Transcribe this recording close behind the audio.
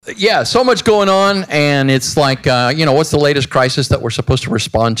Yeah, so much going on, and it's like, what's the latest crisis that we're supposed to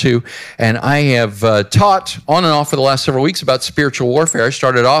respond to? And I have taught on and off for the last several weeks about spiritual warfare. I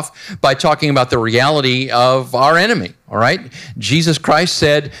started off by talking about the reality of our enemy, all right? Jesus Christ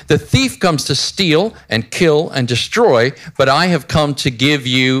said, the thief comes to steal and kill and destroy, but I have come to give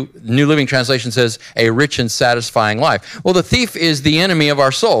you, New Living Translation says, a rich and satisfying life. Well, the thief is the enemy of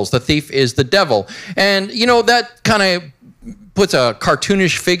our souls. The thief is the devil. And, that kind of puts a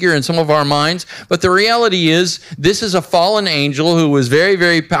cartoonish figure in some of our minds, but the reality is this is a fallen angel who was very,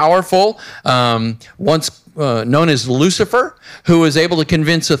 very powerful, once known as Lucifer, who was able to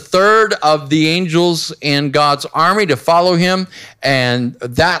convince a third of the angels in God's army to follow him, and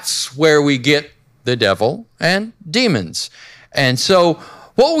that's where we get the devil and demons. And so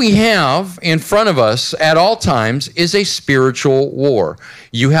what we have in front of us at all times is a spiritual war.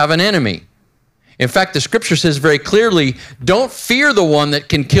 You have an enemy. In fact, the scripture says very clearly, don't fear the one that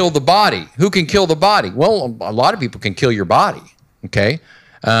can kill the body. Who can kill the body? Well, a lot of people can kill your body, okay?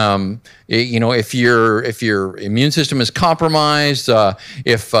 If your immune system is compromised,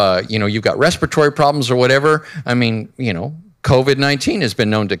 if you've got respiratory problems or whatever, COVID-19 has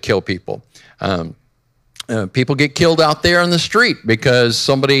been known to kill people. People get killed out there on the street because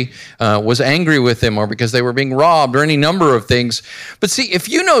somebody was angry with them or because they were being robbed or any number of things. But see, if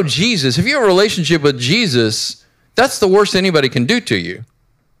you know Jesus, if you have a relationship with Jesus, that's the worst anybody can do to you.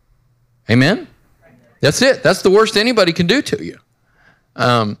 Amen? That's it. That's the worst anybody can do to you.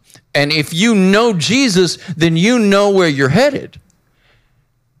 And if you know Jesus, then you know where you're headed.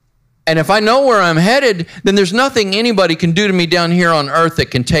 And if I know where I'm headed, then there's nothing anybody can do to me down here on earth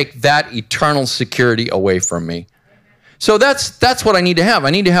that can take that eternal security away from me. So that's what I need to have. I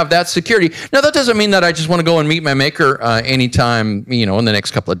need to have that security. Now, that doesn't mean that I just want to go and meet my Maker anytime, in the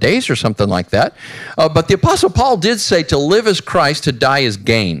next couple of days or something like that. But the Apostle Paul did say to live as Christ, to die as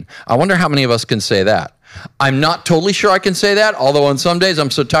gain. I wonder how many of us can say that. I'm not totally sure I can say that, although on some days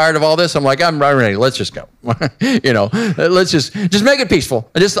I'm so tired of all this, I'm like, I'm ready, let's just go. Let's just make it peaceful.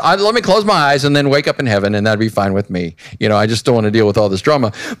 Let me close my eyes and then wake up in heaven, and that'd be fine with me. I just don't want to deal with all this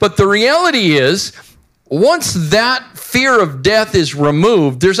drama. But the reality is, once that fear of death is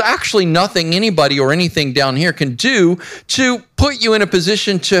removed, there's actually nothing anybody or anything down here can do to put you in a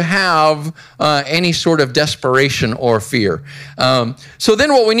position to have any sort of desperation or fear. So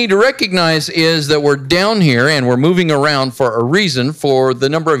then what we need to recognize is that we're down here and we're moving around for a reason for the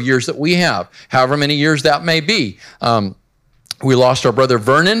number of years that we have, however many years that may be. We lost our brother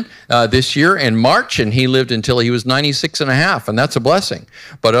Vernon this year in March, and he lived until he was 96 and a half, and that's a blessing.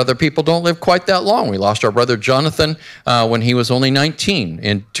 But other people don't live quite that long. We lost our brother Jonathan when he was only 19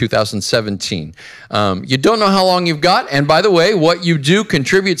 in 2017. You don't know how long you've got, and by the way, what you do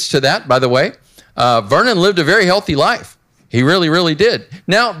contributes to that, by the way. Vernon lived a very healthy life. He really, really did.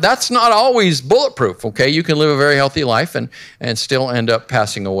 Now, that's not always bulletproof, okay? You can live a very healthy life and still end up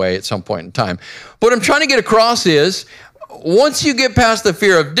passing away at some point in time. What I'm trying to get across is, once you get past the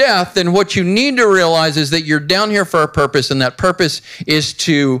fear of death, then what you need to realize is that you're down here for a purpose, and that purpose is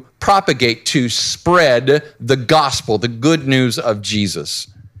to propagate, to spread the gospel, the good news of Jesus.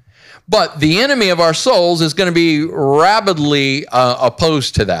 But the enemy of our souls is going to be rabidly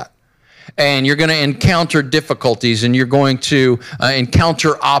opposed to that. And you're going to encounter difficulties, and you're going to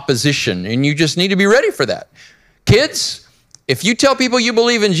encounter opposition, and you just need to be ready for that. Kids, if you tell people you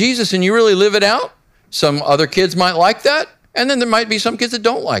believe in Jesus and you really live it out, some other kids might like that, and then there might be some kids that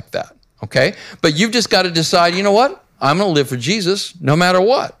don't like that, okay? But you've just got to decide, you know what? I'm going to live for Jesus no matter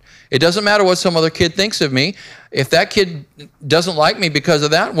what. It doesn't matter what some other kid thinks of me. If that kid doesn't like me because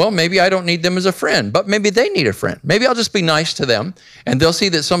of that, well, maybe I don't need them as a friend, but maybe they need a friend. Maybe I'll just be nice to them, and they'll see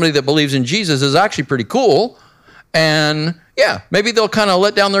that somebody that believes in Jesus is actually pretty cool, and yeah, maybe they'll kind of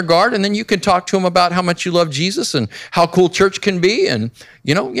let down their guard, and then you can talk to them about how much you love Jesus and how cool church can be, and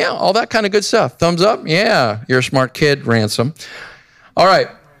all that kind of good stuff. Thumbs up? Yeah, you're a smart kid, Ransom. All right.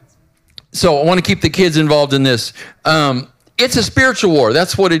 So I want to keep the kids involved in this. It's a spiritual war.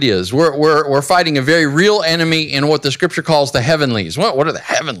 That's what it is. We're fighting a very real enemy in what the scripture calls the heavenlies. What are the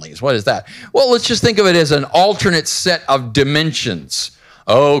heavenlies? What is that? Well, let's just think of it as an alternate set of dimensions.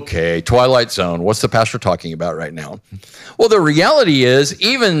 Okay, Twilight Zone. What's the pastor talking about right now? Well, the reality is,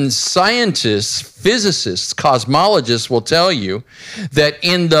 even scientists, physicists, cosmologists will tell you that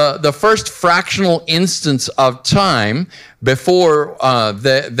in the first fractional instance of time, before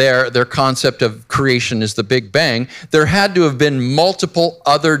their concept of creation is the Big Bang, there had to have been multiple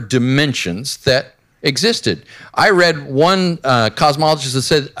other dimensions that existed. I read one cosmologist that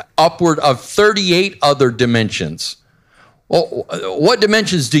said upward of 38 other dimensions. Well, what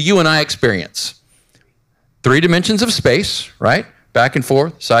dimensions do you and I experience? 3 dimensions of space, right? back and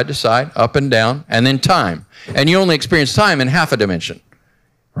forth, side to side, up and down, and then time. And you only experience time in half a dimension,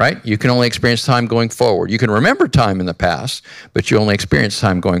 right? You can only experience time going forward. You can remember time in the past, but you only experience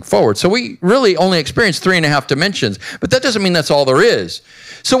time going forward. So we really only experience 3.5 dimensions, but that doesn't mean that's all there is.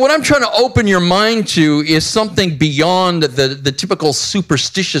 So what I'm trying to open your mind to is something beyond the typical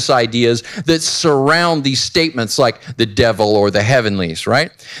superstitious ideas that surround these statements like the devil or the heavenlies,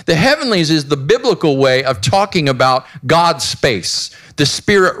 right? The heavenlies is the biblical way of talking about God's space, the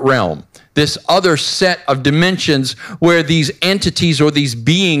spirit realm, this other set of dimensions where these entities or these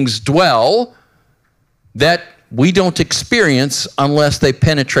beings dwell that we don't experience unless they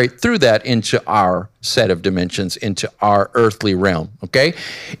penetrate through that into our set of dimensions, into our earthly realm, okay?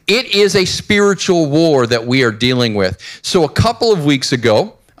 It is a spiritual war that we are dealing with. So a couple of weeks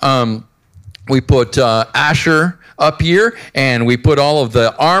ago, we put Asher up here, and we put all of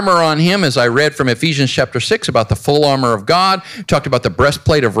the armor on him, as I read from Ephesians chapter 6 about the full armor of God. Talked about the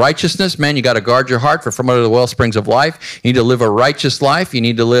breastplate of righteousness. Man, you got to guard your heart, for from under the well springs of life. You need to live a righteous life. You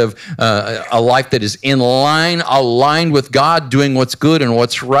need to live a life that is in line, aligned with God, doing what's good and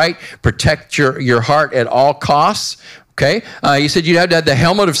what's right. Protect your heart at all costs. Okay, you said you'd have to have the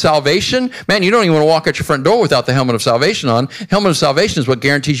helmet of salvation. Man, you don't even want to walk out your front door without the helmet of salvation on. Helmet of salvation is what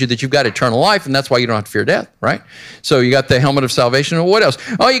guarantees you that you've got eternal life, and that's why you don't have to fear death, right? So you got the helmet of salvation. What else?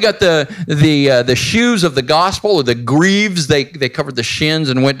 Oh, you got the shoes of the gospel, or the greaves. They covered the shins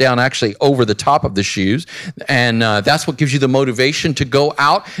and went down actually over the top of the shoes, and that's what gives you the motivation to go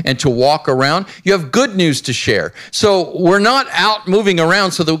out and to walk around. You have good news to share. So we're not out moving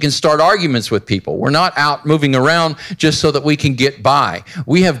around so that we can start arguments with people. We're not out moving around just so that we can get by.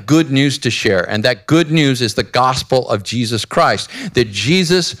 We have good news to share, and that good news is the gospel of Jesus Christ, that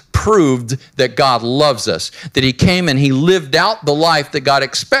Jesus proved that God loves us, that he came and he lived out the life that God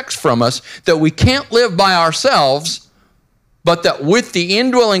expects from us, that we can't live by ourselves, but that with the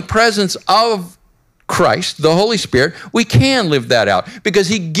indwelling presence of Christ, the Holy Spirit, we can live that out because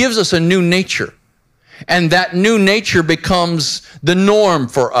he gives us a new nature. And that new nature becomes the norm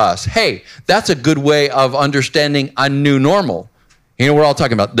for us. Hey, that's a good way of understanding a new normal. You know, we're all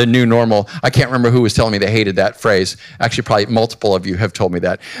talking about the new normal. I can't remember who was telling me they hated that phrase. Actually, probably multiple of you have told me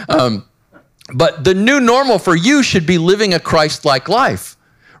that. But the new normal for you should be living a Christ-like life,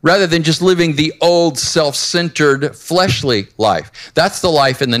 rather than just living the old self-centered fleshly life. That's the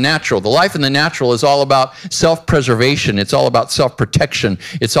life in the natural. The life in the natural is all about self-preservation. It's all about self-protection.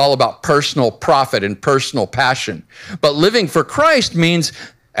 It's all about personal profit and personal passion. But living for Christ means,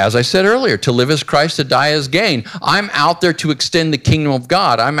 as I said earlier, to live as Christ, to die as gain. I'm out there to extend the kingdom of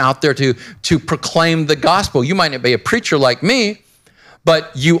God. I'm out there to proclaim the gospel. You might not be a preacher like me,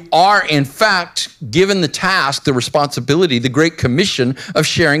 but you are, in fact, given the task, the responsibility, the great commission of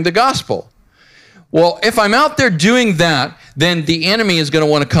sharing the gospel. Well, if I'm out there doing that, then the enemy is going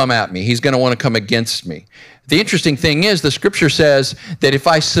to want to come at me. He's going to want to come against me. The interesting thing is the scripture says that if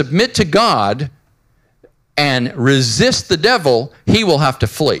I submit to God and resist the devil, he will have to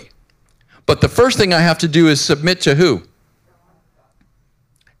flee. But the first thing I have to do is submit to who?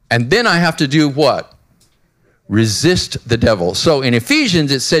 And then I have to do what? Resist the devil. So in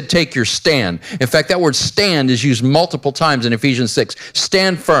Ephesians, it said, take your stand. In fact, that word stand is used multiple times in Ephesians 6.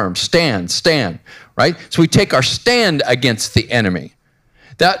 Stand firm, stand, right? So we take our stand against the enemy.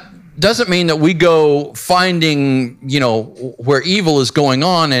 That doesn't mean that we go finding, where evil is going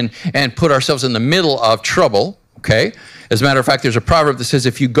on and put ourselves in the middle of trouble, okay? As a matter of fact, there's a proverb that says,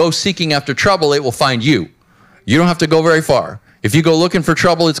 if you go seeking after trouble, it will find you. You don't have to go very far. If you go looking for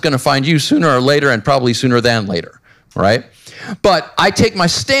trouble, it's going to find you sooner or later, and probably sooner than later, right? But I take my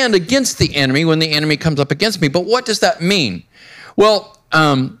stand against the enemy when the enemy comes up against me. But what does that mean? Well,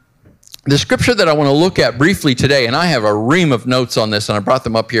 the scripture that I want to look at briefly today, and I have a ream of notes on this, and I brought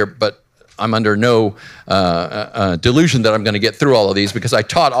them up here, but I'm under no delusion that I'm going to get through all of these, because I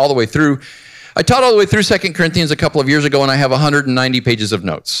taught all the way through 2 Corinthians a couple of years ago, and I have 190 pages of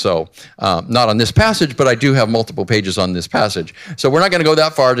notes. So not on this passage, but I do have multiple pages on this passage. So we're not going to go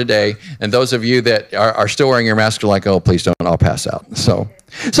that far today. And those of you that are still wearing your mask are like, oh, please don't, I'll pass out. So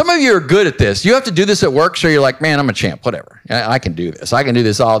some of you are good at this. You have to do this at work, so you're like, man, I'm a champ, whatever. I can do this. I can do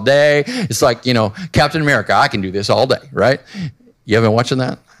this all day. It's like, Captain America, I can do this all day, right? You haven't been watching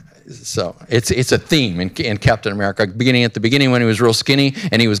that? So it's a theme in Captain America. At the beginning when he was real skinny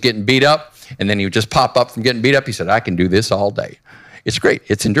and he was getting beat up, and then he would just pop up from getting beat up. He said, I can do this all day. It's great.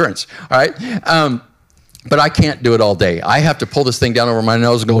 It's endurance. All right. But I can't do it all day. I have to pull this thing down over my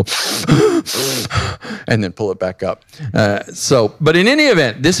nose and go, and then pull it back up. But in any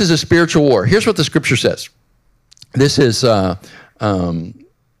event, this is a spiritual war. Here's what the scripture says. This is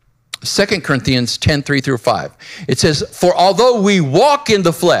 2 Corinthians 10, 3 through 5. It says, for although we walk in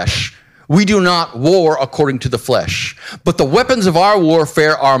the flesh, we do not war according to the flesh. But the weapons of our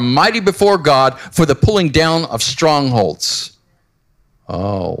warfare are mighty before God for the pulling down of strongholds.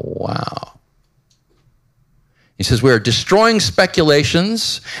 Oh, wow. He says, we are destroying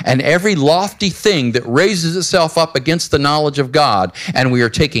speculations and every lofty thing that raises itself up against the knowledge of God, and we are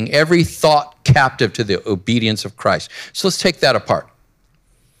taking every thought captive to the obedience of Christ. So let's take that apart.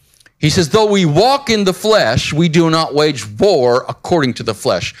 He says, though we walk in the flesh, we do not wage war according to the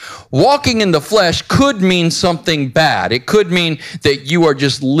flesh. Walking in the flesh could mean something bad. It could mean that you are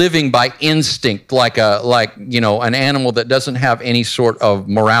just living by instinct, like an animal that doesn't have any sort of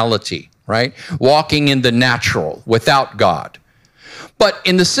morality, right? Walking in the natural without God. But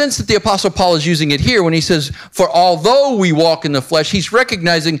in the sense that the Apostle Paul is using it here, when he says, for although we walk in the flesh, he's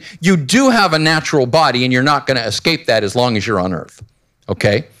recognizing you do have a natural body and you're not going to escape that as long as you're on earth,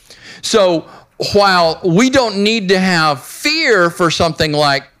 okay? So while we don't need to have fear for something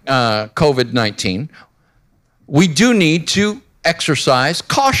like COVID-19, we do need to exercise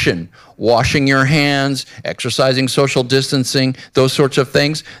caution, washing your hands, exercising social distancing, those sorts of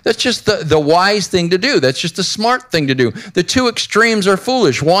things. That's just the wise thing to do. That's just the smart thing to do. The two extremes are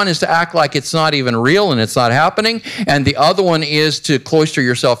foolish. One is to act like it's not even real and it's not happening, and the other one is to cloister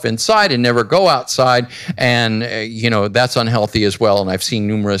yourself inside and never go outside, and that's unhealthy as well, and I've seen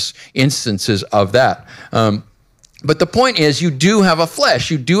numerous instances of that. But the point is, you do have a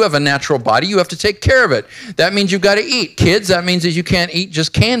flesh. You do have a natural body. You have to take care of it. That means you've got to eat. Kids, that means that you can't eat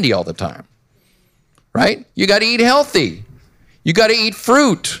just candy all the time, right? You got to eat healthy. You got to eat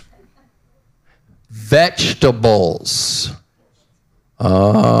fruit, vegetables.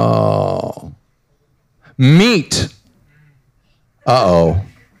 Oh, meat. Uh-oh.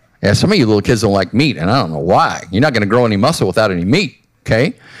 Yeah, some of you little kids don't like meat, and I don't know why. You're not going to grow any muscle without any meat,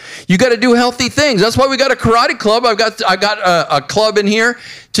 okay? You got to do healthy things. That's why we got a karate club. I got a club in here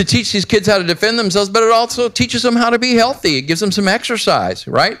to teach these kids how to defend themselves, but it also teaches them how to be healthy. It gives them some exercise,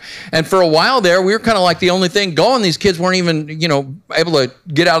 right? And for a while there, we were kind of like the only thing going. These kids weren't even, able to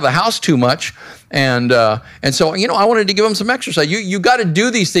get out of the house too much. And so, I wanted to give them some exercise. You got to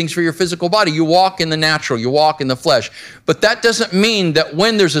do these things for your physical body. You walk in the natural, you walk in the flesh. But that doesn't mean that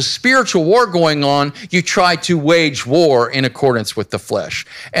when there's a spiritual war going on, you try to wage war in accordance with the flesh.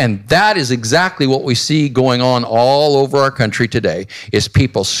 And that is exactly what we see going on all over our country today, is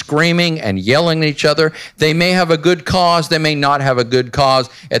people screaming and yelling at each other. They may have a good cause, they may not have a good cause.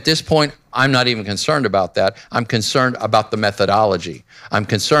 At this point, I'm not even concerned about that. I'm concerned about the methodology. I'm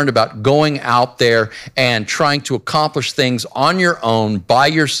concerned about going out there and trying to accomplish things on your own, by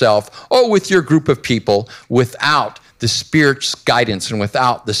yourself, or with your group of people, without the Spirit's guidance and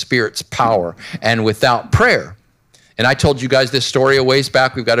without the Spirit's power and without prayer. And I told you guys this story a ways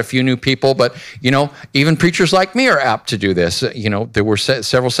back. We've got a few new people, but, even preachers like me are apt to do this. There were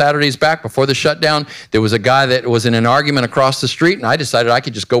several Saturdays back before the shutdown, there was a guy that was in an argument across the street, and I decided I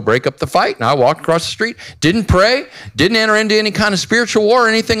could just go break up the fight. And I walked across the street, didn't pray, didn't enter into any kind of spiritual war or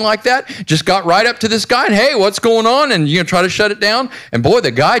anything like that. Just got right up to this guy and, hey, what's going on? And, try to shut it down. And boy, the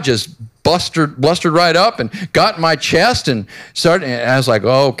guy just blustered right up and got in my chest and started. And I was like,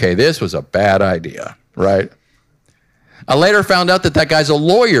 oh, okay, this was a bad idea, right? I later found out that guy's a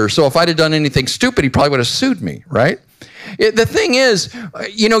lawyer, so if I'd have done anything stupid, he probably would have sued me, right? The thing is,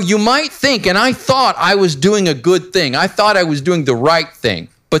 you might think, and I thought I was doing a good thing. I thought I was doing the right thing.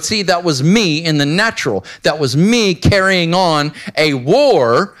 But see, that was me in the natural. That was me carrying on a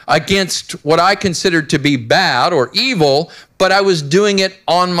war against what I considered to be bad or evil, but I was doing it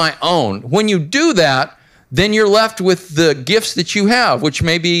on my own. When you do that, then you're left with the gifts that you have, which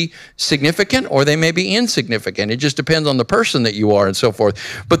may be significant or they may be insignificant. It just depends on the person that you are and so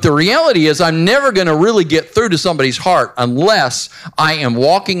forth. But the reality is, I'm never going to really get through to somebody's heart unless I am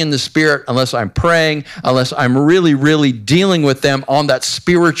walking in the Spirit, unless I'm praying, unless I'm really, really dealing with them on that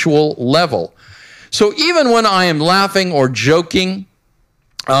spiritual level. So even when I am laughing or joking,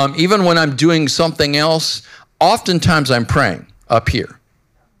 even when I'm doing something else, oftentimes I'm praying up here.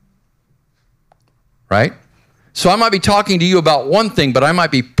 Right? So I might be talking to you about one thing, but I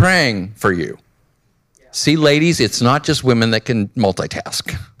might be praying for you. Yeah. See, ladies, it's not just women that can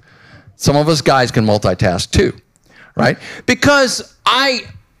multitask. Some of us guys can multitask too, right? Because I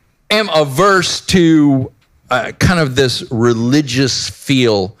am averse to kind of this religious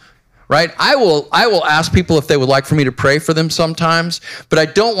feel, right? I will ask people if they would like for me to pray for them sometimes, but I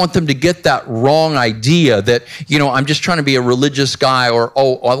don't want them to get that wrong idea that, I'm just trying to be a religious guy, or,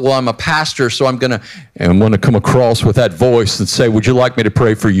 I'm a pastor, so I'm going to come across with that voice and say, would you like me to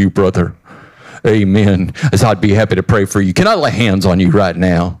pray for you, brother? Amen. As I'd be happy to pray for you. Can I lay hands on you right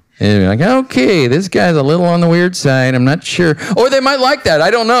now? And like, okay, this guy's a little on the weird side. I'm not sure. Or they might like that. I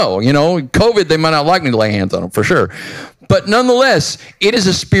don't know. COVID, they might not like me to lay hands on them for sure. But nonetheless, it is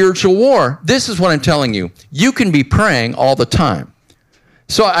a spiritual war. This is what I'm telling you. You can be praying all the time.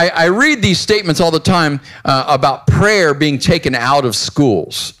 So I read these statements all the time about prayer being taken out of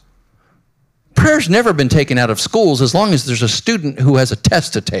schools. Prayer's never been taken out of schools as long as there's a student who has a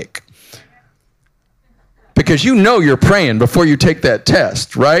test to take. Because you're praying before you take that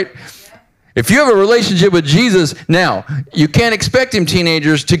test, right? If you have a relationship with Jesus, now, you can't expect him,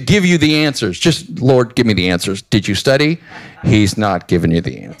 teenagers, to give you the answers. Just, Lord, give me the answers. Did you study? He's not giving you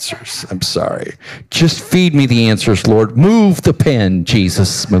the answers. I'm sorry. Just feed me the answers, Lord. Move the pen,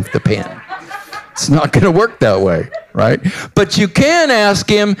 Jesus. Move the pen. It's not going to work that way, right? But you can ask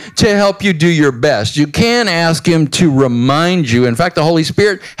him to help you do your best. You can ask him to remind you. In fact, the Holy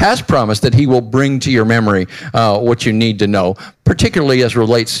Spirit has promised that he will bring to your memory what you need to know, particularly as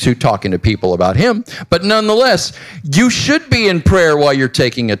relates to talking to people about him. But nonetheless, you should be in prayer while you're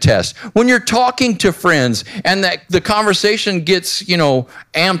taking a test. When you're talking to friends and that the conversation gets,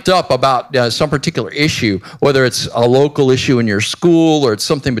 amped up about some particular issue, whether it's a local issue in your school or it's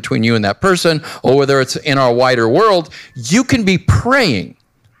something between you and that person, or whether it's in our wider world, you can be praying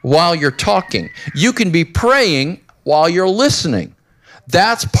while you're talking. You can be praying while you're listening.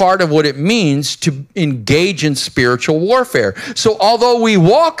 That's part of what it means to engage in spiritual warfare. So although we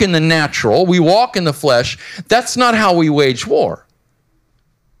walk in the natural, we walk in the flesh, that's not how we wage war.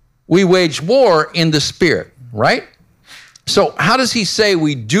 We wage war in the spirit, right? So how does he say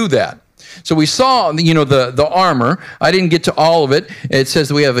we do that? So we saw, the armor. I didn't get to all of it. It says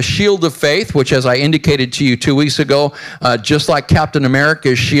that we have a shield of faith, which, as I indicated to you 2 weeks ago, just like Captain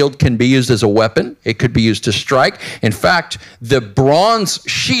America's shield can be used as a weapon. It could be used to strike. In fact, the bronze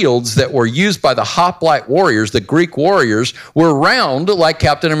shields that were used by the hoplite warriors, the Greek warriors, were round like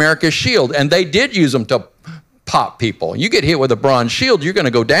Captain America's shield, and they did use them to pop people. You get hit with a bronze shield, you're going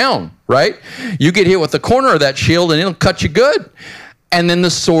to go down, right? You get hit with the corner of that shield, and it'll cut you good. And then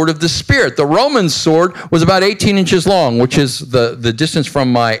the sword of the Spirit. The Roman sword was about 18 inches long, which is the distance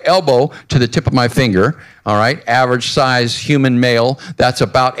from my elbow to the tip of my finger. All right, average size human male, that's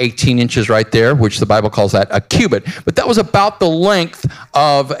about 18 inches right there, which the Bible calls that a cubit. But that was about the length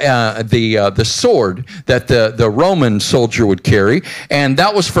of the sword that the Roman soldier would carry, and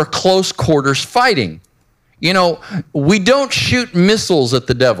that was for close quarters fighting. We don't shoot missiles at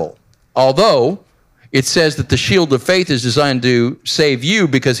the devil, although it says that the shield of faith is designed to save you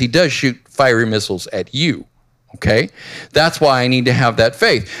because he does shoot fiery missiles at you, okay? That's why I need to have that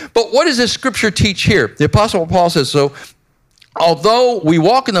faith. But what does this scripture teach here? The Apostle Paul says, so although we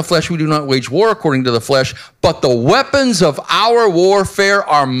walk in the flesh, we do not wage war according to the flesh, but the weapons of our warfare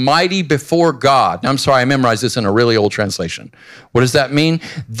are mighty before God. Now, I'm sorry, I memorized this in a really old translation. What does that mean?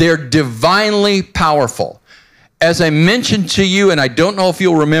 They're divinely powerful. As I mentioned to you, and I don't know if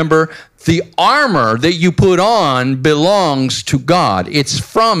you'll remember, the armor that you put on belongs to God. It's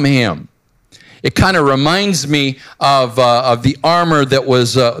from him. It kind of reminds me of the armor that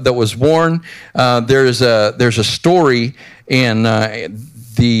was worn. There's a story in either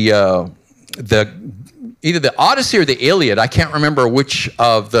the Odyssey or the Iliad. I can't remember which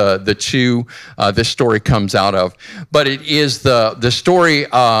of the two this story comes out of, but it is the story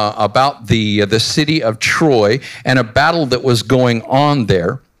about the city of Troy and a battle that was going on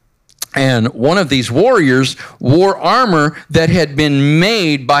there. And one of these warriors wore armor that had been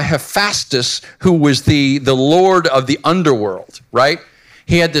made by Hephaestus, who was the lord of the underworld, right?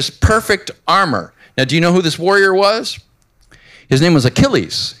 He had this perfect armor. Now, do you know who this warrior was? His name was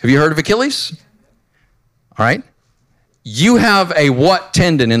Achilles. Have you heard of Achilles? All right. You have a what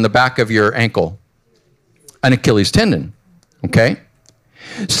tendon in the back of your ankle? An Achilles tendon. Okay.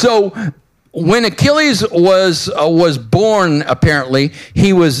 So when Achilles was born, apparently,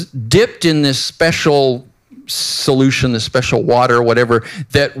 he was dipped in this special solution, this special water, whatever,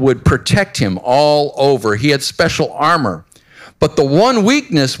 that would protect him all over. He had special armor. But the one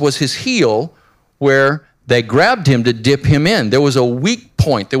weakness was his heel, where they grabbed him to dip him in. There was a weak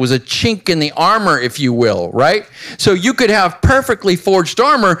point. There was a chink in the armor, if you will, right? So you could have perfectly forged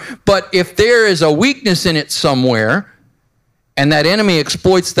armor, but if there is a weakness in it somewhere, and that enemy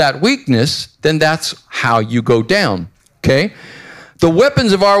exploits that weakness, then that's how you go down, okay? The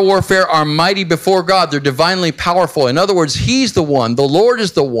weapons of our warfare are mighty before God. They're divinely powerful. In other words, he's the one, the Lord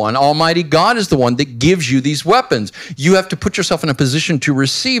is the one, Almighty God is the one that gives you these weapons. You have to put yourself in a position to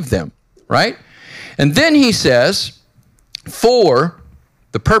receive them, right? And then he says, for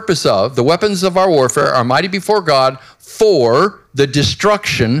the purpose of, the weapons of our warfare are mighty before God for the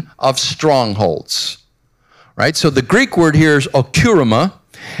destruction of strongholds. Right? So the Greek word here is okurima,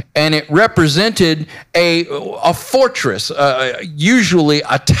 and it represented a fortress, usually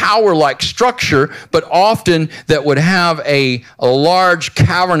a tower-like structure, but often that would have a large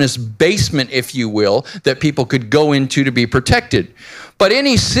cavernous basement, if you will, that people could go into to be protected. But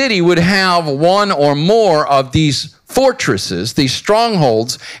any city would have one or more of these fortresses, these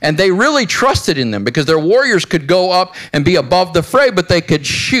strongholds, and they really trusted in them because their warriors could go up and be above the fray, but they could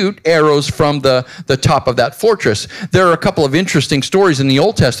shoot arrows from the top of that fortress. There are a couple of interesting stories in the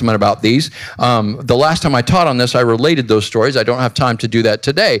Old Testament about these. The last time I taught on this, I related those stories. I don't have time to do that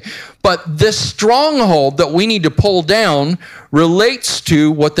today. But this stronghold that we need to pull down relates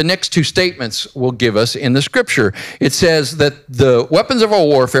to what the next two statements will give us in the scripture. It says that the weapons of our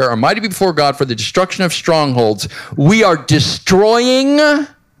warfare are mighty before God for the destruction of strongholds. We are destroying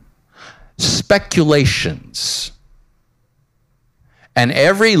speculations and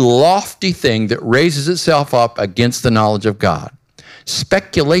every lofty thing that raises itself up against the knowledge of God.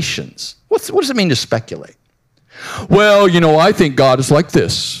 Speculations. What does it mean to speculate? Well, I think God is like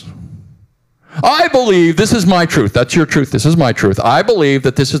this. I believe this is my truth. That's your truth. This is my truth. I believe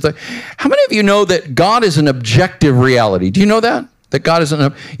that this is the... How many of you know that God is an objective reality? Do you know that? That God is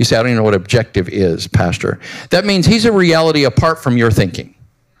an... You say, I don't even know what objective is, Pastor. That means he's a reality apart from your thinking.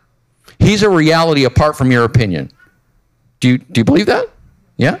 He's a reality apart from your opinion. Do you believe that?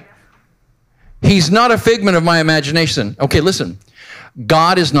 Yeah? He's not a figment of my imagination. Okay, listen.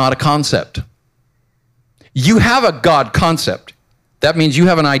 God is not a concept. You have a God concept. That means you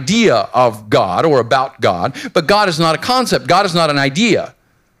have an idea of God or about God, but God is not a concept. God is not an idea.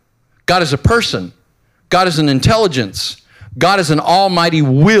 God is a person. God is an intelligence. God is an almighty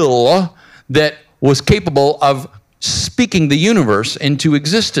will that was capable of speaking the universe into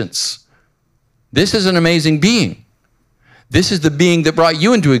existence. This is an amazing being. This is the being that brought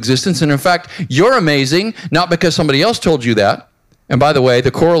you into existence. And in fact, you're amazing, not because somebody else told you that. And by the way,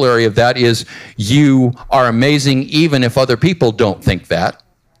 the corollary of that is you are amazing even if other people don't think that.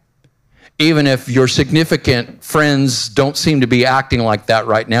 Even if your significant friends don't seem to be acting like that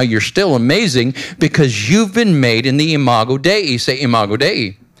right now, you're still amazing because you've been made in the imago Dei. Say imago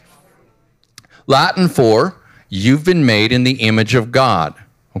Dei. Latin for you've been made in the image of God.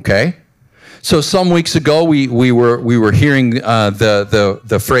 Okay? So some weeks ago, we were hearing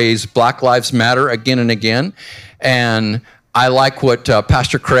the phrase Black Lives Matter again and again. And I like what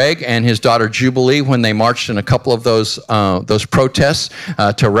Pastor Craig and his daughter Jubilee, when they marched in a couple of those protests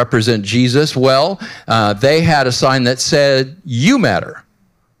to represent Jesus, they had a sign that said, "You matter."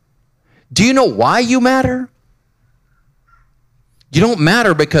 Do you know why you matter? You don't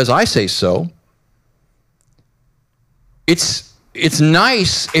matter because I say so. It's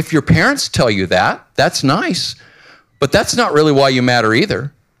nice if your parents tell you that. That's nice. But that's not really why you matter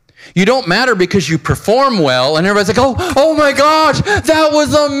either. You don't matter because you perform well and everybody's like, oh my gosh, that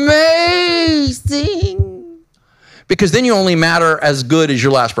was amazing. Because then you only matter as good as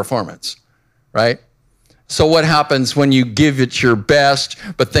your last performance, right? So what happens when you give it your best,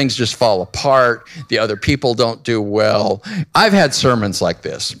 but things just fall apart, the other people don't do well? I've had sermons like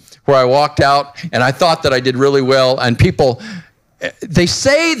this where I walked out and I thought that I did really well, and people, they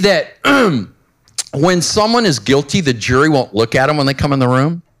say that when someone is guilty, the jury won't look at them when they come in the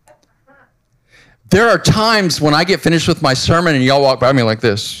room. There are times when I get finished with my sermon and y'all walk by me like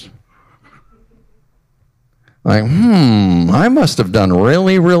this. Like, I must have done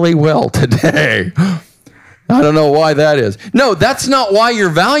really, really well today. I don't know why that is. No, that's not why you're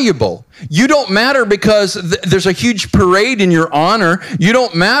valuable. You don't matter because there's a huge parade in your honor. You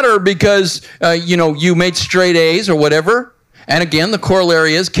don't matter because, you made straight A's or whatever. And again, the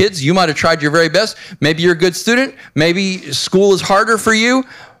corollary is, kids, you might have tried your very best. Maybe you're a good student. Maybe school is harder for you.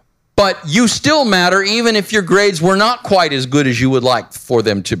 But you still matter even if your grades were not quite as good as you would like for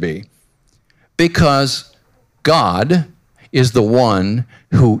them to be. Because God is the one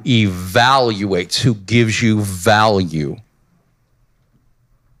who evaluates, who gives you value.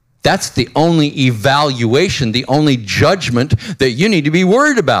 That's the only evaluation, the only judgment that you need to be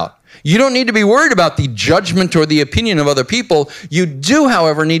worried about. You don't need to be worried about the judgment or the opinion of other people. You do,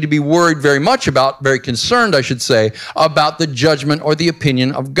 however, need to be worried very concerned, I should say, about the judgment or the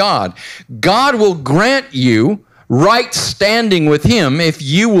opinion of God. God will grant you right standing with him if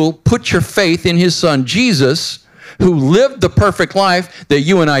you will put your faith in his son Jesus, who lived the perfect life that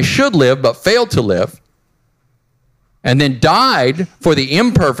you and I should live but failed to live, and then died for the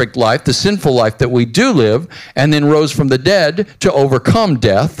imperfect life, the sinful life that we do live, and then rose from the dead to overcome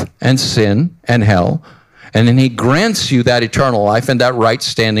death and sin and hell. And then he grants you that eternal life and that right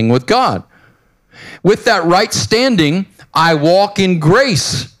standing with God. With that right standing, I walk in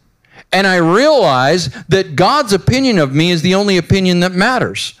grace. And I realize that God's opinion of me is the only opinion that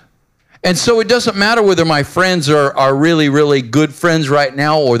matters. And so it doesn't matter whether my friends are really, really good friends right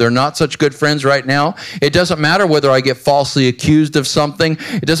now or they're not such good friends right now. It doesn't matter whether I get falsely accused of something.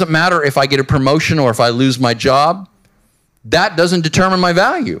 It doesn't matter if I get a promotion or if I lose my job. That doesn't determine my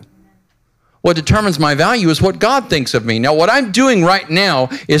value. What determines my value is what God thinks of me. Now, what I'm doing right now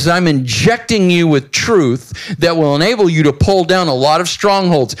is I'm injecting you with truth that will enable you to pull down a lot of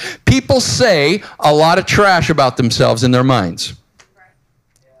strongholds. People say a lot of trash about themselves in their minds.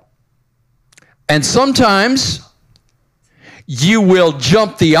 And sometimes you will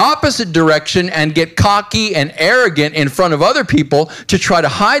jump the opposite direction and get cocky and arrogant in front of other people to try to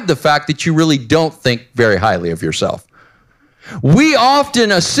hide the fact that you really don't think very highly of yourself. We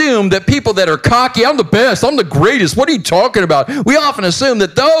often assume that people that are cocky, I'm the best, I'm the greatest, what are you talking about? We often assume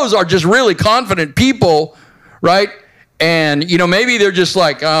that those are just really confident people, right? And, maybe they're just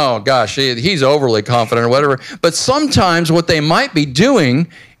like, oh, gosh, he's overly confident or whatever. But sometimes what they might be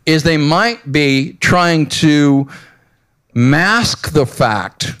doing is they might be trying to mask the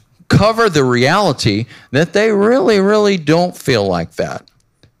fact, cover the reality that they really, really don't feel like that.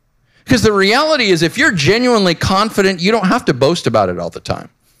 Because the reality is if you're genuinely confident, you don't have to boast about it all the time.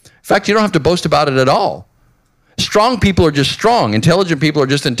 In fact, you don't have to boast about it at all. Strong people are just strong. Intelligent people are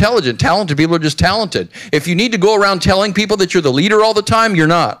just intelligent. Talented people are just talented. If you need to go around telling people that you're the leader all the time, you're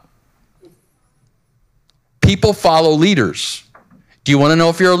not. People follow leaders. Do you want to know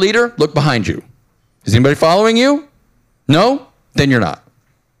if you're a leader? Look behind you. Is anybody following you? No? Then you're not.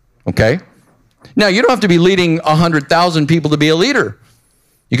 Okay? Now, you don't have to be leading 100,000 people to be a leader.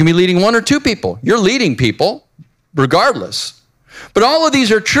 You can be leading 1 or 2 people. You're leading people regardless. But all of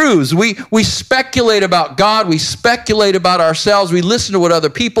these are truths. We speculate about God. We speculate about ourselves. We listen to what other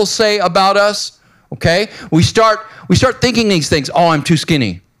people say about us. Okay? We start thinking these things. Oh, I'm too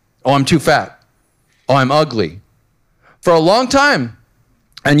skinny. Oh, I'm too fat. Oh, I'm ugly. For a long time,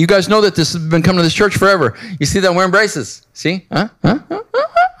 and you guys know that this has been coming to this church forever. You see that I'm wearing braces. See? I'm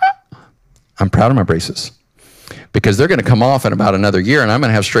proud of my braces because they're going to come off in about another year, and I'm going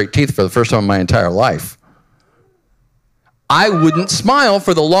to have straight teeth for the first time in my entire life. I wouldn't smile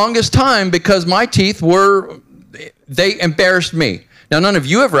for the longest time because my teeth they embarrassed me. Now, none of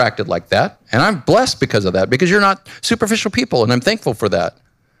you ever acted like that, and I'm blessed because of that, because you're not superficial people, and I'm thankful for that.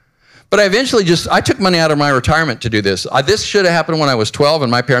 But I eventually I took money out of my retirement to do this. This should have happened when I was 12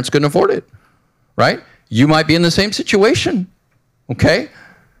 and my parents couldn't afford it, right? You might be in the same situation, okay?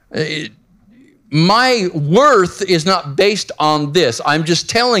 My worth is not based on this. I'm just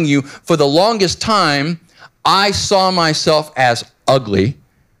telling you, for the longest time, I saw myself as ugly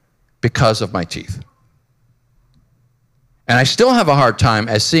because of my teeth. And I still have a hard time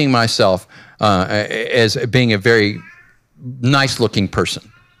as seeing myself as being a very nice-looking person.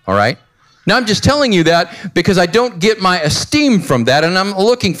 All right? Now, I'm just telling you that because I don't get my esteem from that, and I'm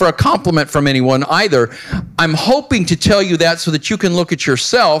looking for a compliment from anyone either. I'm hoping to tell you that so that you can look at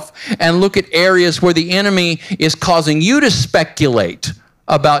yourself and look at areas where the enemy is causing you to speculate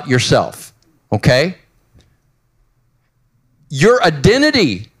about yourself. Okay? Your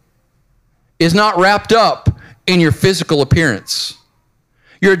identity is not wrapped up in your physical appearance.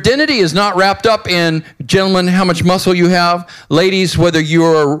 Your identity is not wrapped up in, gentlemen, how much muscle you have, ladies, whether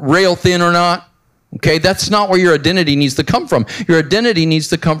you're rail thin or not. Okay, that's not where your identity needs to come from. Your identity needs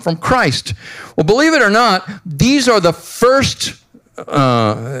to come from Christ. Well, believe it or not, these are the first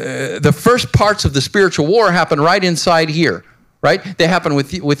parts of the spiritual war happen right inside here, right? They happen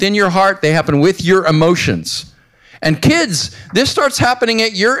within your heart. They happen with your emotions. And kids, this starts happening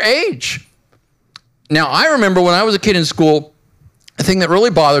at your age. Now, I remember when I was a kid in school, the thing that really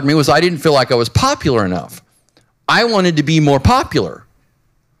bothered me was I didn't feel like I was popular enough. I wanted to be more popular.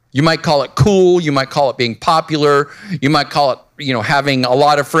 You might call it cool. You might call it being popular. You might call it, having a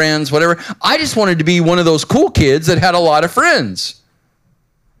lot of friends, whatever. I just wanted to be one of those cool kids that had a lot of friends.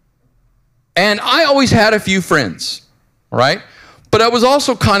 And I always had a few friends, right? But I was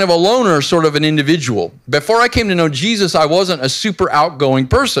also kind of a loner, sort of an individual. Before I came to know Jesus, I wasn't a super outgoing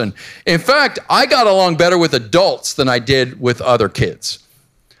person. In fact, I got along better with adults than I did with other kids.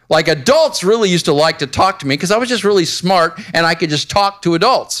 Like, adults really used to like to talk to me because I was just really smart and I could just talk to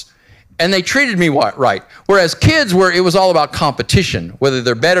adults. And they treated me right. Whereas kids, where it was all about competition, whether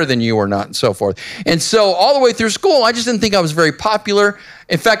they're better than you or not and so forth. And so all the way through school, I just didn't think I was very popular.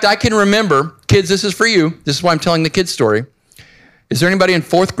 In fact, I can remember, kids, this is for you. This is why I'm telling the kids' story. Is there anybody in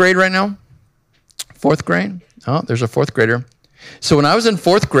 4th grade right now? 4th grade? Oh, there's a 4th grader. So when I was in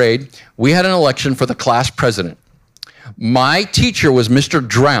 4th grade, we had an election for the class president. My teacher was Mr.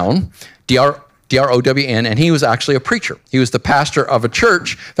 Drown, Drowin, and he was actually a preacher. He was the pastor of a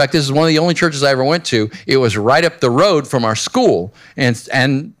church. In fact, this is one of the only churches I ever went to. It was right up the road from our school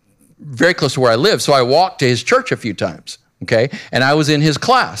and very close to where I live. So I walked to his church a few times, okay? And I was in his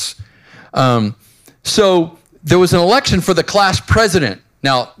class. So there was an election for the class president.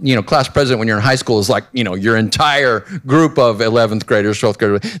 Now, class president when you're in high school is like, your entire group of 11th graders, 12th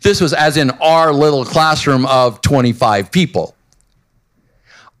graders. This was as in our little classroom of 25 people.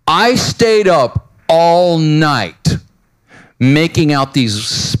 I stayed up all night making out these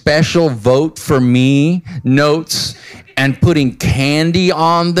special vote for me notes and putting candy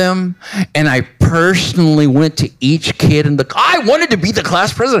on them. And I personally went to each kid I wanted to be the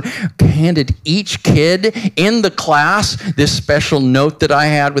class president. Handed each kid in the class this special note that I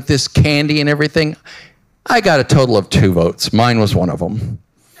had with this candy and everything. I got a total of 2 votes. Mine was one of them.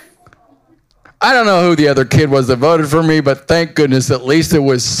 I don't know who the other kid was that voted for me, but thank goodness at least it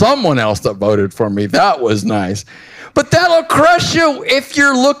was someone else that voted for me. That was nice. But that'll crush you if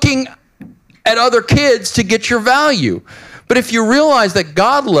you're looking at other kids to get your value. But if you realize that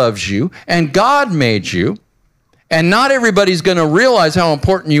God loves you and God made you, and not everybody's going to realize how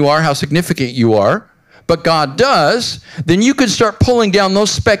important you are, how significant you are, but God does, then you can start pulling down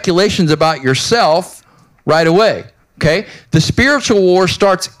those speculations about yourself right away, okay? The spiritual war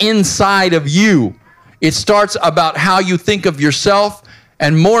starts inside of you. It starts about how you think of yourself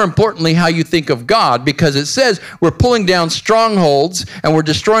and more importantly, how you think of God, because it says we're pulling down strongholds and we're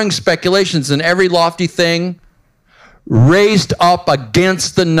destroying speculations and every lofty thing raised up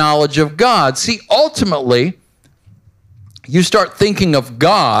against the knowledge of God. See, ultimately, you start thinking of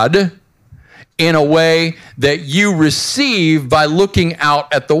God in a way that you receive by looking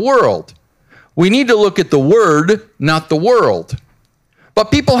out at the world. We need to look at the Word, not the world.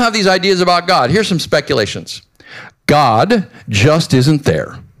 But people have these ideas about God. Here's some speculations. God just isn't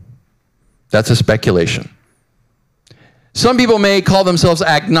there. That's a speculation. Some people may call themselves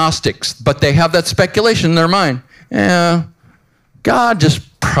agnostics, but they have that speculation in their mind. God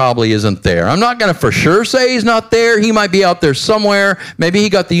just probably isn't there. I'm not going to for sure say he's not there. He might be out there somewhere. Maybe he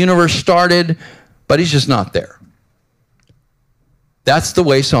got the universe started, but he's just not there. That's the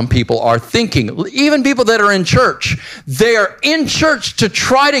way some people are thinking. Even people that are in church, they are in church to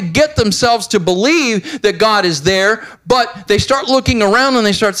try to get themselves to believe that God is there, but they start looking around and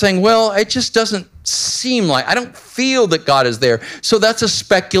they start saying, well, it just doesn't seem like, I don't feel that God is there. So that's a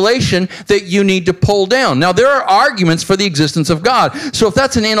speculation that you need to pull down. Now, there are arguments for the existence of God. So if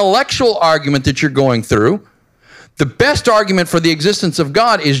that's an intellectual argument that you're going through, the best argument for the existence of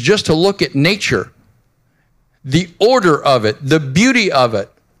God is just to look at nature. The order of it, the beauty of it,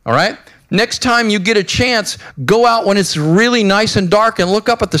 all right? Next time you get a chance, go out when it's really nice and dark and look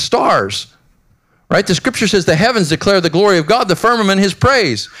up at the stars, right? The scripture says the heavens declare the glory of God, the firmament his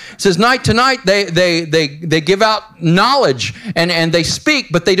praise. It says night to night they give out knowledge and they speak,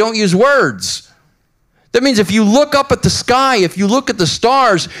 but they don't use words. That means if you look up at the sky, if you look at the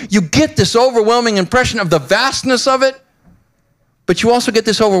stars, you get this overwhelming impression of the vastness of it, but you also get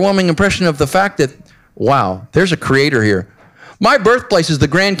this overwhelming impression of the fact that wow, there's a creator here. My birthplace is the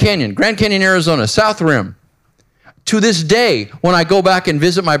Grand Canyon, Arizona, South Rim. To this day, when I go back and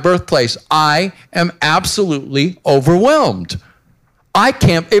visit my birthplace, I am absolutely overwhelmed.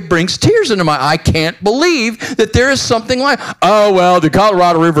 It brings tears into my eyes. I can't believe that there is something like, oh, well, the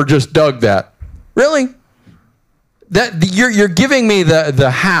Colorado River just dug that. Really? You're giving me the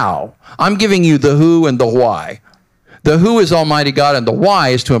how. I'm giving you the who and the why. The who is Almighty God, and the why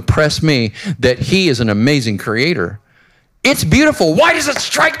is to impress me that he is an amazing creator. It's beautiful. Why does it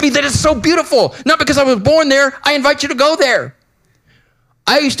strike me that it's so beautiful? Not because I was born there. I invite you to go there.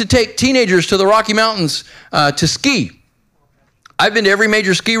 I used to take teenagers to the Rocky Mountains to ski. I've been to every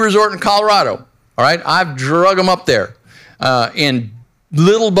major ski resort in Colorado. All right, I've drug them up there in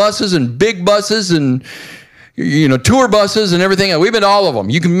little buses and big buses and tour buses and everything. We've been to all of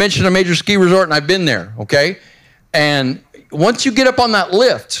them. You can mention a major ski resort, and I've been there. Okay. And once you get up on that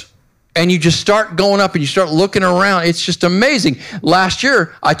lift and you just start going up and you start looking around, it's just amazing. Last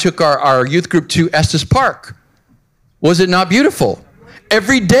year, I took our youth group to Estes Park. Was it not beautiful?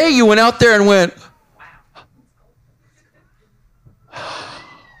 Every day you went out there and went,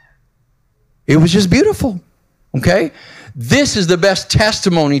 it was just beautiful, okay? This is the best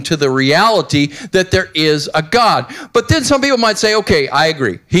testimony to the reality that there is a God. But then some people might say, okay, I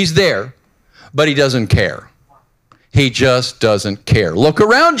agree. He's there, but he doesn't care. He just doesn't care. Look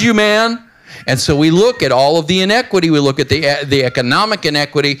around you, man. And so we look at all of the inequity. We look at the economic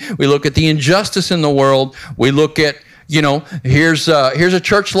inequity. We look at the injustice in the world. We look at, here's a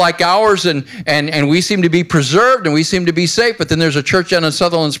church like ours, and we seem to be preserved and we seem to be safe. But then there's a church down in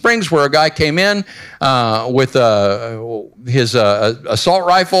Sutherland Springs where a guy came in with his assault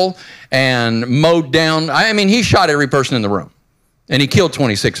rifle and mowed down. He shot every person in the room, and he killed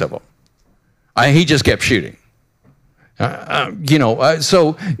 26 of them. He just kept shooting.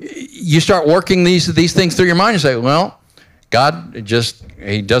 So you start working these things through your mind and say, well, God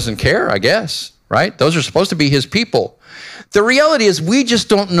he doesn't care, I guess, right? Those are supposed to be his people. The reality is we just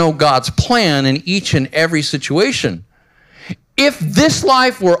don't know God's plan in each and every situation. If this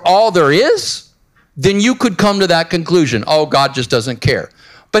life were all there is, then you could come to that conclusion. Oh, God just doesn't care.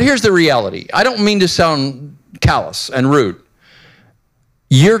 But here's the reality. I don't mean to sound callous and rude.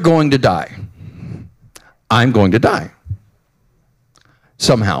 You're going to die. I'm going to die.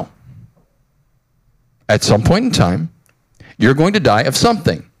 Somehow. At some point in time, you're going to die of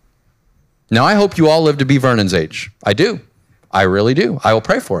something. Now, I hope you all live to be Vernon's age. I do. I really do. I will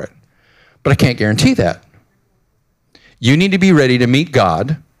pray for it. But I can't guarantee that. You need to be ready to meet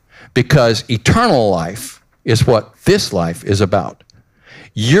God, because eternal life is what this life is about.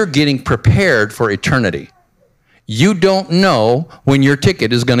 You're getting prepared for eternity. You don't know when your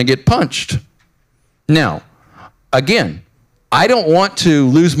ticket is going to get punched. Now, again, I don't want to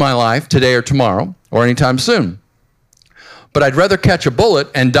lose my life today or tomorrow or anytime soon. But I'd rather catch a bullet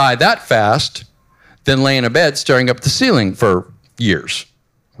and die that fast than lay in a bed staring up at the ceiling for years,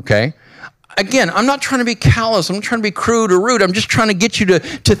 okay? Again, I'm not trying to be callous. I'm not trying to be crude or rude. I'm just trying to get you to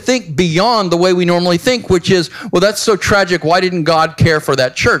think beyond the way we normally think, which is, well, that's so tragic. Why didn't God care for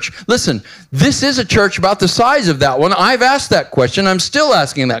that church? Listen, this is a church about the size of that one. I've asked that question. I'm still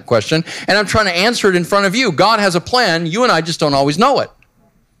asking that question, and I'm trying to answer it in front of you. God has a plan. You and I just don't always know it.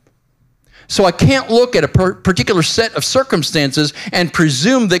 So I can't look at a particular set of circumstances and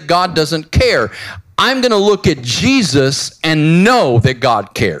presume that God doesn't care. I'm going to look at Jesus and know that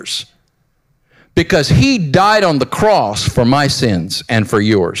God cares, because he died on the cross for my sins and for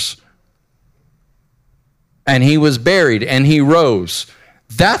yours. And he was buried and he rose.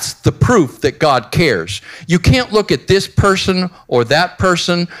 That's the proof that God cares. You can't look at this person or that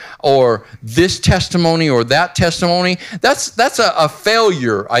person or this testimony or that testimony. That's a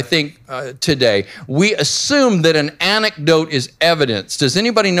failure, I think, today. We assume that an anecdote is evidence. Does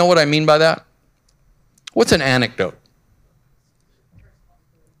anybody know what I mean by that? What's an anecdote?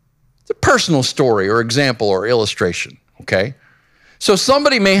 It's a personal story or example or illustration, okay? So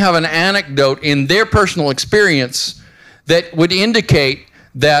somebody may have an anecdote in their personal experience that would indicate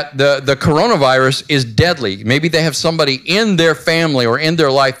that the coronavirus is deadly. Maybe they have somebody in their family or in their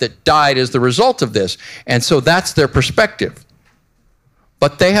life that died as the result of this. And so that's their perspective.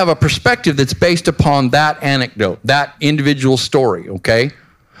 But they have a perspective that's based upon that anecdote, that individual story, okay?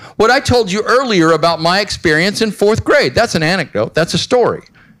 What I told you earlier about my experience in 4th grade, that's an anecdote, that's a story.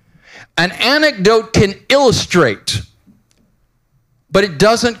 An anecdote can illustrate, but it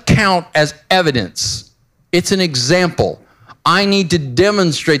doesn't count as evidence. It's an example. I need to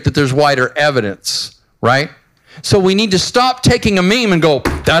demonstrate that there's wider evidence, right? So we need to stop taking a meme and go,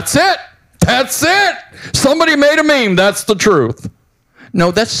 that's it. That's it. Somebody made a meme. That's the truth.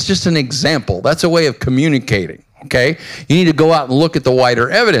 No, that's just an example. That's a way of communicating, okay? You need to go out and look at the wider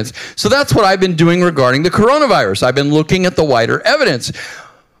evidence. So that's what I've been doing regarding the coronavirus. I've been looking at the wider evidence.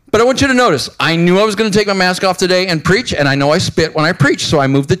 But I want you to notice, I knew I was going to take my mask off today and preach, and I know I spit when I preach, so I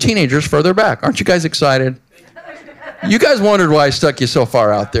moved the teenagers further back. Aren't you guys excited? You guys wondered why I stuck you so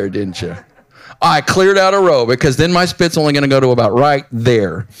far out there, didn't you? I cleared out a row, because then my spit's only going to go to about right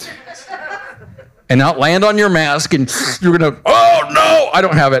there. And not land on your mask, and you're going to, oh no, I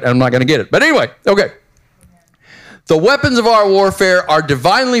don't have it, and I'm not going to get it. But anyway, okay. The weapons of our warfare are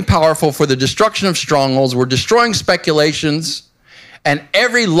divinely powerful for the destruction of strongholds. We're destroying speculations and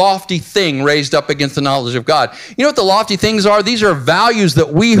every lofty thing raised up against the knowledge of God. You know what the lofty things are? These are values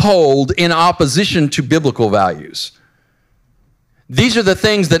that we hold in opposition to biblical values. These are the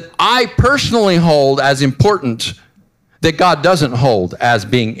things that I personally hold as important that God doesn't hold as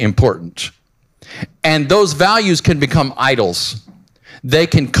being important. And those values can become idols. They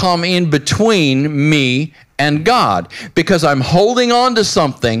can come in between me and God, because I'm holding on to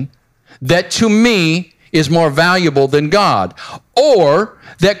something that to me is more valuable than God, or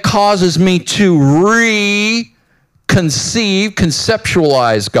that causes me to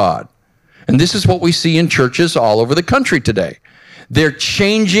conceptualize God. And this is what we see in churches all over the country today. They're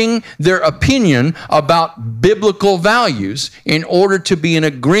changing their opinion about biblical values in order to be in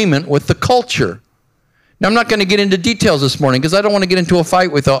agreement with the culture. Now, I'm not going to get into details this morning because I don't want to get into a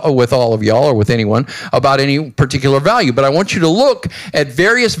fight with all of y'all or with anyone about any particular value, but I want you to look at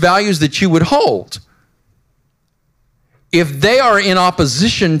various values that you would hold. if they are in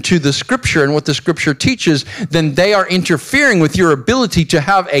opposition to the Scripture and what the Scripture teaches, then they are interfering with your ability to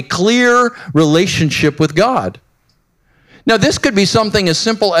have a clear relationship with God. Now, this could be something as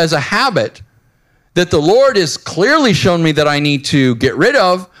simple as a habit that the Lord has clearly shown me that I need to get rid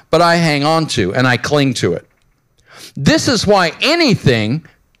of, but I hang on to and I cling to it. This is why anything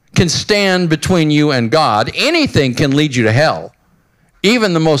can stand between you and God. Anything can lead you to hell.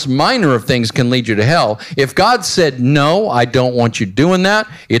 Even the most minor of things can lead you to hell. If God said, no, I don't want you doing that,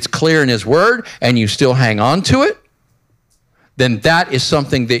 it's clear in His Word, and you still hang on to it, then that is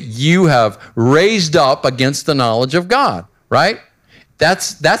something that you have raised up against the knowledge of God, right?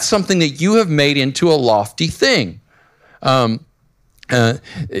 That's something that you have made into a lofty thing.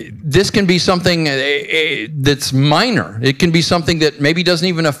 This can be something that's minor. It can be something that maybe doesn't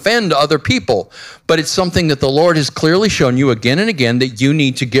even offend other people, but it's something that the Lord has clearly shown you again and again that you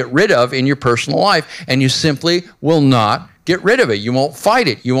need to get rid of in your personal life, and you simply will not get rid of it. You won't fight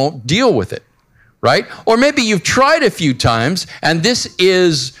it. You won't deal with it, right? Or maybe you've tried a few times, and this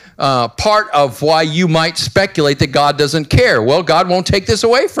is part of why you might speculate that God doesn't care. Well, God won't take this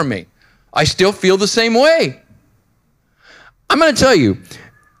away from me. I still feel the same way. I'm going to tell you,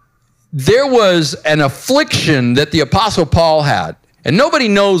 there was an affliction that the Apostle Paul had, and nobody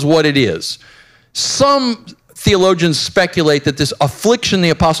knows what it is. Some theologians speculate that this affliction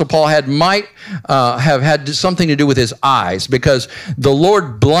the Apostle Paul had might have had something to do with his eyes, because the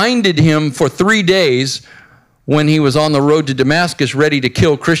Lord blinded him for 3 days when he was on the road to Damascus ready to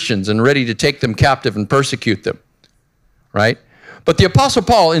kill Christians and ready to take them captive and persecute them, right? But the Apostle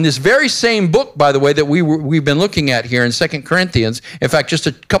Paul, in this very same book, by the way, that we've been looking at here in 2 Corinthians, in fact, just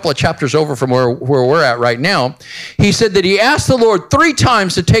a couple of chapters over from where we're at right now, he said that he asked the Lord 3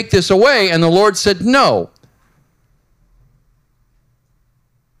 times to take this away, and the Lord said, no.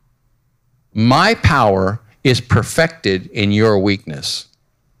 My power is perfected in your weakness.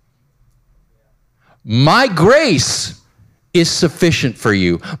 My grace is sufficient for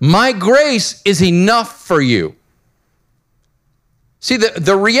you. My grace is enough for you. See,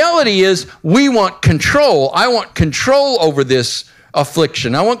 the reality is we want control. I want control over this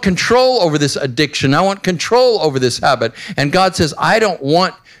affliction. I want control over this addiction. I want control over this habit. And God says, I don't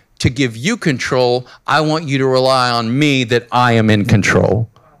want to give you control. I want you to rely on me that I am in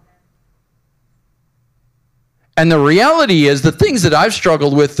control. And the reality is the things that I've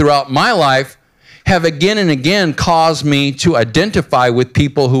struggled with throughout my life have again and again caused me to identify with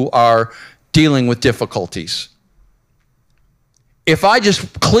people who are dealing with difficulties. If I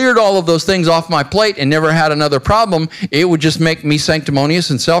just cleared all of those things off my plate and never had another problem, it would just make me sanctimonious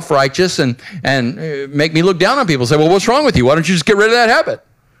and self-righteous and make me look down on people and say, well, what's wrong with you? Why don't you just get rid of that habit?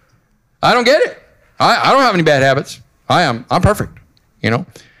 I don't get it. I don't have any bad habits. I'm perfect, you know?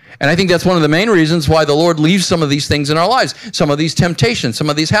 And I think that's one of the main reasons why the Lord leaves some of these things in our lives, some of these temptations, some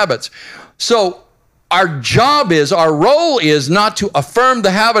of these habits. So our role is not to affirm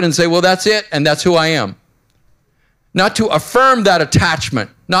the habit and say, well, that's it, and that's who I am. Not to affirm that attachment,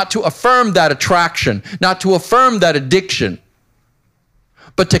 not to affirm that attraction, not to affirm that addiction,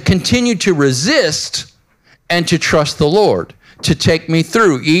 but to continue to resist and to trust the Lord to take me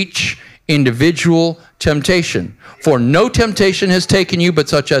through each individual temptation. For no temptation has taken you but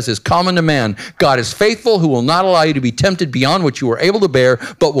such as is common to man. God is faithful, who will not allow you to be tempted beyond what you are able to bear,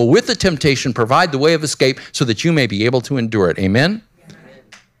 but will with the temptation provide the way of escape so that you may be able to endure it. Amen?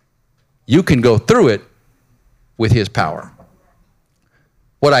 You can go through it with His power.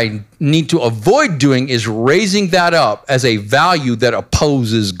 What I need to avoid doing is raising that up as a value that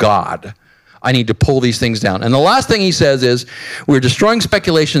opposes God. I need to pull these things down. And the last thing he says is, we're destroying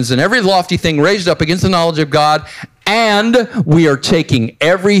speculations and every lofty thing raised up against the knowledge of God, and we are taking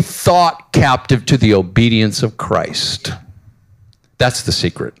every thought captive to the obedience of Christ. That's the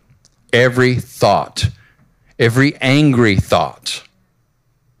secret. Every thought, every angry thought,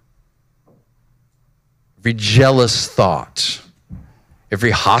 every jealous thought,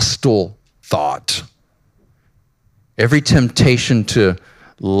 every hostile thought, every temptation to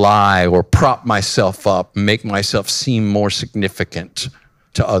lie or prop myself up, make myself seem more significant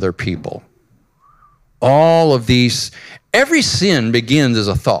to other people. All of these, every sin begins as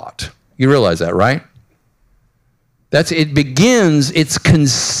a thought. You realize that, right? It begins, it's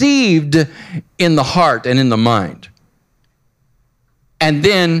conceived in the heart and in the mind. And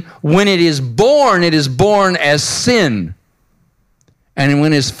then when it is born as sin. And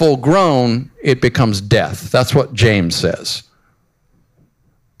when it's full grown, it becomes death. That's what James says.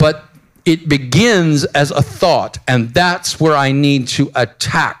 But it begins as a thought, and that's where I need to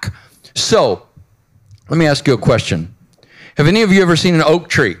attack. So, let me ask you a question. Have any of you ever seen an oak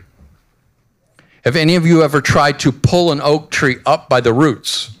tree? Have any of you ever tried to pull an oak tree up by the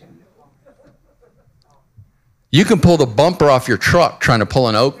roots? You can pull the bumper off your truck trying to pull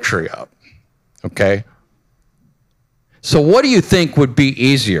an oak tree up, okay? So what do you think would be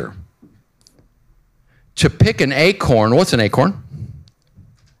easier? To pick an acorn. What's an acorn?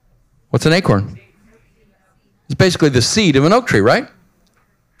 What's an acorn? It's basically the seed of an oak tree, right?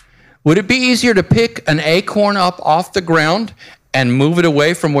 Would it be easier to pick an acorn up off the ground and move it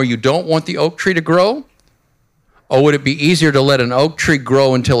away from where you don't want the oak tree to grow? Or would it be easier to let an oak tree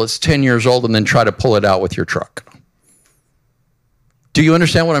grow until it's 10 years old and then try to pull it out with your truck? Do you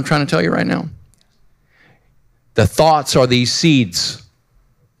understand what I'm trying to tell you right now? The thoughts are these seeds,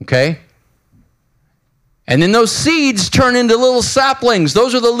 okay? And then those seeds turn into little saplings.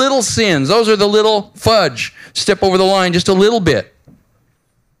 Those are the little sins. Those are the little fudge. Step over the line just a little bit.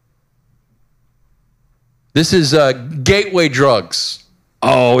 This is gateway drugs.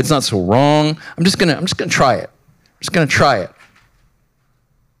 Oh, it's not so wrong. I'm just gonna try it. I'm just gonna try it.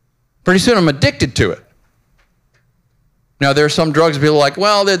 Pretty soon I'm addicted to it. Now there are some drugs people are like,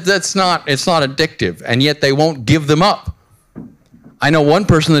 well, it's not addictive, and yet they won't give them up. I know one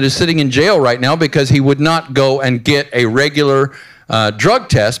person that is sitting in jail right now because he would not go and get a regular drug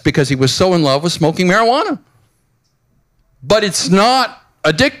test because he was so in love with smoking marijuana. But it's not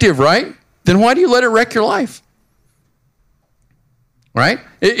addictive, right? Then why do you let it wreck your life? Right?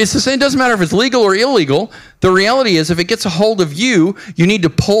 It's the same. It doesn't matter if it's legal or illegal. The reality is if it gets a hold of you, you need to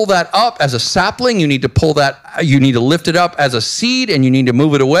pull that up as a sapling. You need to lift it up as a seed, and you need to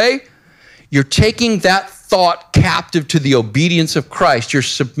move it away. You're taking that thought captive to the obedience of Christ. You're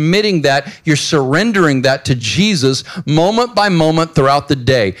submitting that. You're surrendering that to Jesus moment by moment throughout the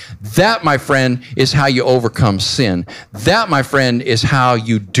day. That, my friend, is how you overcome sin. That, my friend, is how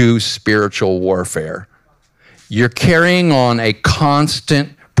you do spiritual warfare. You're carrying on a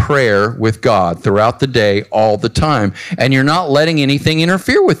constant prayer with God throughout the day, all the time, and you're not letting anything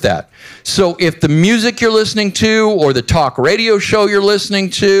interfere with that. So if the music you're listening to, or the talk radio show you're listening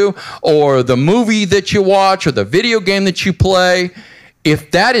to, or the movie that you watch, or the video game that you play,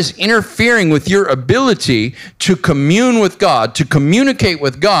 if that is interfering with your ability to commune with God, to communicate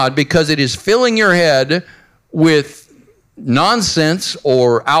with God, because it is filling your head with nonsense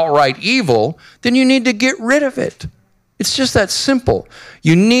or outright evil, then you need to get rid of it. It's just that simple.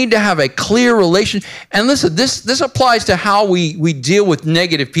 You need to have a clear relation. And listen, this applies to how we deal with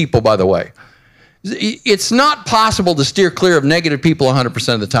negative people, by the way. It's not possible to steer clear of negative people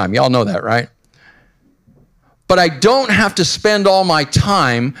 100% of the time. Y'all know that, right? But I don't have to spend all my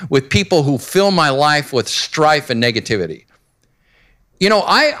time with people who fill my life with strife and negativity. You know,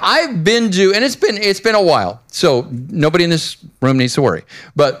 I've been to, and it's been a while, so nobody in this room needs to worry,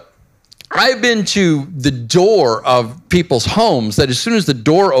 but I've been to the door of people's homes that as soon as the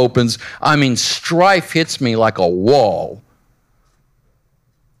door opens, I mean, strife hits me like a wall.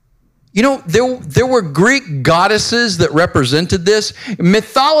 You know, there were Greek goddesses that represented this.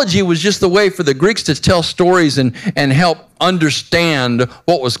 Mythology was just the way for the Greeks to tell stories and help understand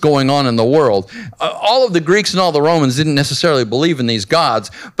what was going on in the world. All of the Greeks and all the Romans didn't necessarily believe in these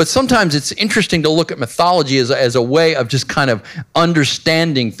gods, but sometimes it's interesting to look at mythology as a way of just kind of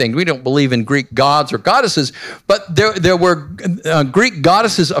understanding things. We don't believe in Greek gods or goddesses, but there were Greek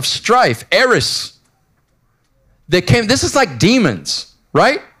goddesses of strife, Eris. This is like demons,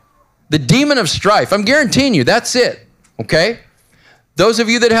 right? The demon of strife. I'm guaranteeing you, that's it, okay? Those of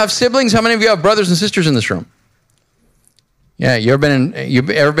you that have siblings, how many of you have brothers and sisters in this room? Yeah, you've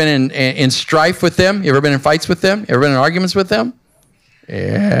ever been in strife with them? You ever been in fights with them? You ever been in arguments with them?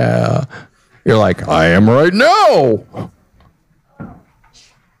 Yeah. You're like, I am right now.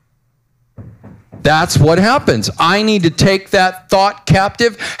 That's what happens. I need to take that thought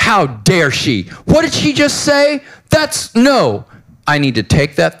captive. How dare she? What did she just say? No. I need to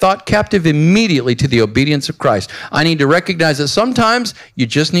take that thought captive immediately to the obedience of Christ. I need to recognize that sometimes you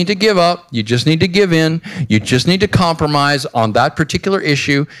just need to give up. You just need to give in. You just need to compromise on that particular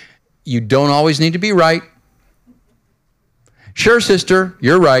issue. You don't always need to be right. Sure, sister,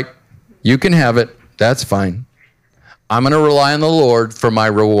 you're right. You can have it. That's fine. I'm going to rely on the Lord for my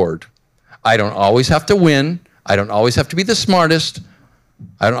reward. I don't always have to win. I don't always have to be the smartest.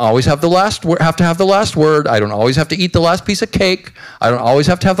 I don't always have to have the last word. I don't always have to eat the last piece of cake. I don't always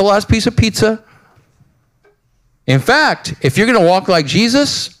have to have the last piece of pizza. In fact, if you're going to walk like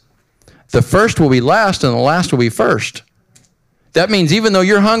Jesus, the first will be last and the last will be first. That means even though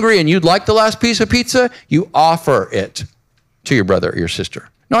you're hungry and you'd like the last piece of pizza, you offer it to your brother or your sister.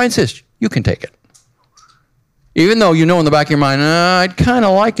 No, I insist, you can take it. Even though you know in the back of your mind, I'd kind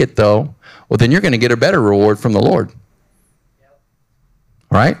of like it though. Well, then you're going to get a better reward from the Lord.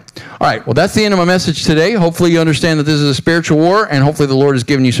 All right? All right. Well, that's the end of my message today. Hopefully you understand that this is a spiritual war, and hopefully the Lord has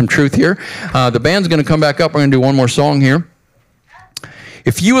given you some truth here. The band's going to come back up. We're going to do one more song here.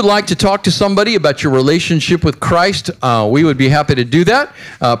 If you would like to talk to somebody about your relationship with Christ, we would be happy to do that.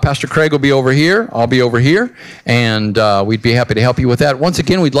 Pastor Craig will be over here. I'll be over here. And we'd be happy to help you with that. Once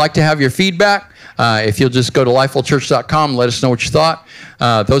again, we'd like to have your feedback. If you'll just go to lifefulchurch.com, let us know what you thought.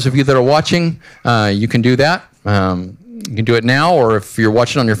 Those of you that are watching, you can do that. You can do it now, or if you're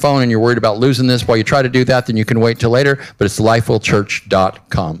watching on your phone and you're worried about losing this while you try to do that, then you can wait till later, but it's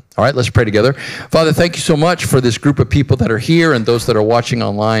lifewillchurch.com. All right, let's pray together. Father, thank you so much for this group of people that are here and those that are watching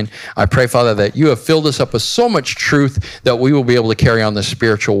online. I pray, Father, that you have filled us up with so much truth that we will be able to carry on this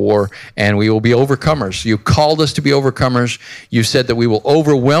spiritual war, and we will be overcomers. You called us to be overcomers. You said that we will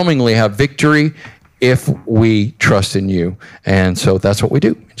overwhelmingly have victory if we trust in you. And so that's what we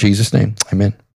do. In Jesus' name, amen.